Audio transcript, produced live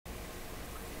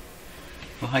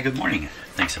Well, hi, good morning.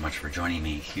 Thanks so much for joining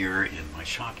me here in my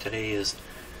shop. Today is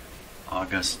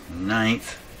August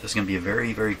 9th. This is going to be a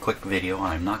very quick video.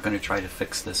 I'm not going to try to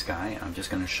fix this guy. I'm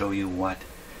just going to show you what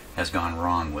has gone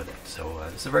wrong with it. So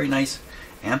this is a very nice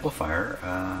amplifier.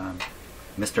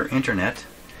 Mr. Internet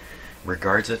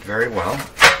regards it very well.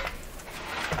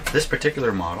 This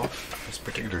particular model, this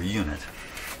particular unit,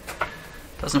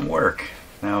 doesn't work.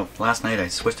 Now, last night I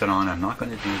switched it on. I'm not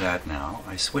going to do that now.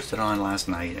 I switched it on last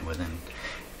night,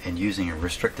 and using a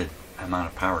restricted amount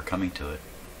of power coming to it,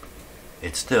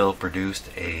 it still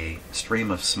produced a stream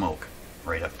of smoke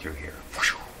right up through here.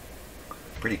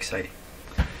 Pretty exciting.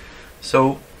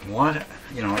 So what,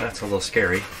 that's a little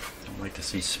scary. I don't like to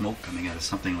see smoke coming out of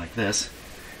something like this.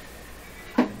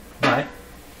 But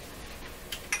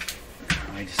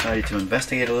I decided to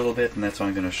investigate a little bit, and that's why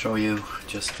I'm going to show you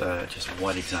just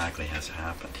what exactly has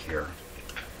happened here.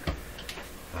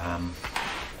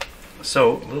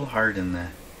 So a little hard in the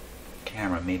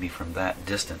camera maybe from that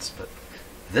distance, but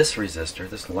this resistor,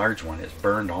 this large one, is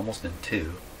burned almost in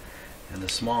two, and the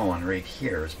small one right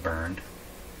here is burned.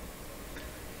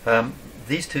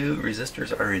 These two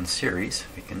resistors are in series.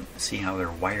 You can see how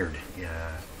they're wired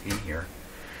in here,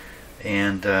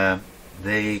 and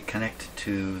they connect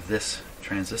to this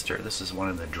transistor. This is one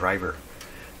of the driver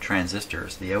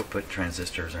transistors. The output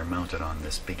transistors are mounted on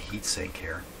this big heat sink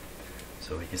here.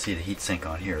 So you can see the heat sink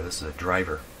on here. This is a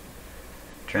driver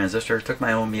transistor. Took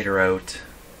my ohm meter out,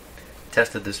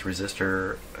 tested this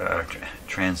transistor,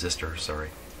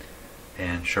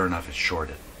 and sure enough, it's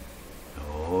shorted.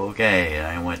 Okay, and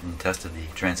I went and tested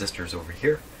the transistors over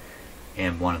here,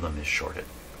 and one of them is shorted.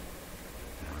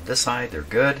 Now, on this side, they're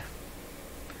good.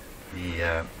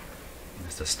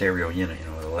 It's a stereo unit,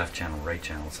 the left channel, right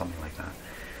channel, something like that.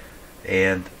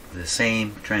 And the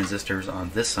same transistors on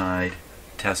this side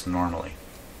test normally.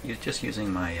 Just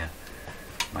using my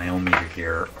my ohm meter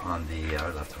here on the I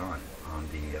left it on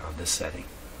this setting.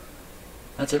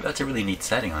 That's a really neat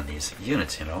setting on these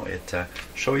units. It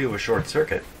show you a short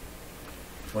circuit.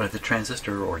 Well, if the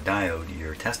transistor or diode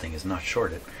you're testing is not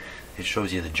shorted, it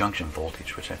shows you the junction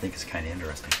voltage, which I think is kind of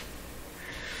interesting.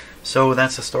 So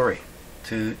that's the story.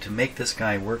 To make this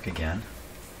guy work again,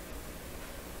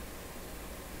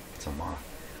 it's a moth.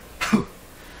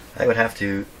 I would have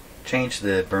to change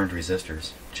the burned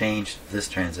resistors, change this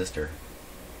transistor,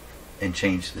 and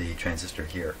change the transistor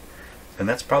here. And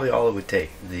that's probably all it would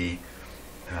take. The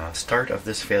start of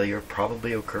this failure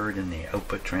probably occurred in the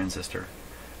output transistor,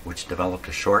 which developed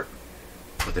a short.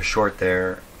 With a short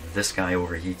there, this guy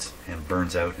overheats and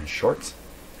burns out and shorts.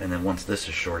 And then once this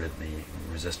is shorted, the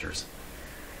resistors,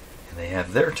 and they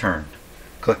have their turn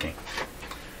clicking.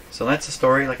 So that's the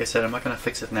story. Like I said, I'm not going to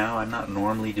fix it now. I'm not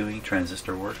normally doing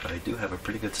transistor work, but I do have a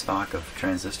pretty good stock of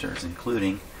transistors,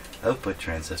 including output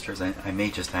transistors. I may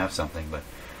just have something, but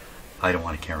I don't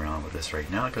want to carry on with this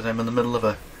right now because I'm in the middle of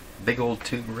a big old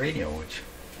tube radio, which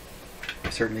I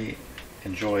certainly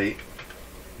enjoy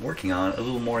working on a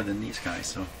little more than these guys.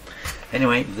 So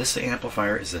anyway, this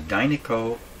amplifier is a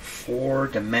Dynaco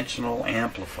 4-dimensional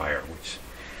amplifier, which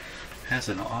has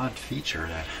an odd feature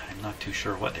that I'm not too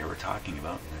sure what they were talking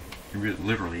about.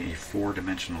 Literally a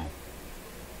 4-dimensional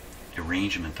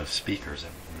arrangement of speakers.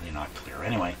 I'm really not clear.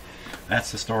 Anyway,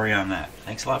 that's the story on that.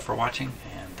 Thanks a lot for watching,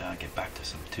 and get back to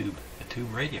some tube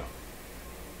radio.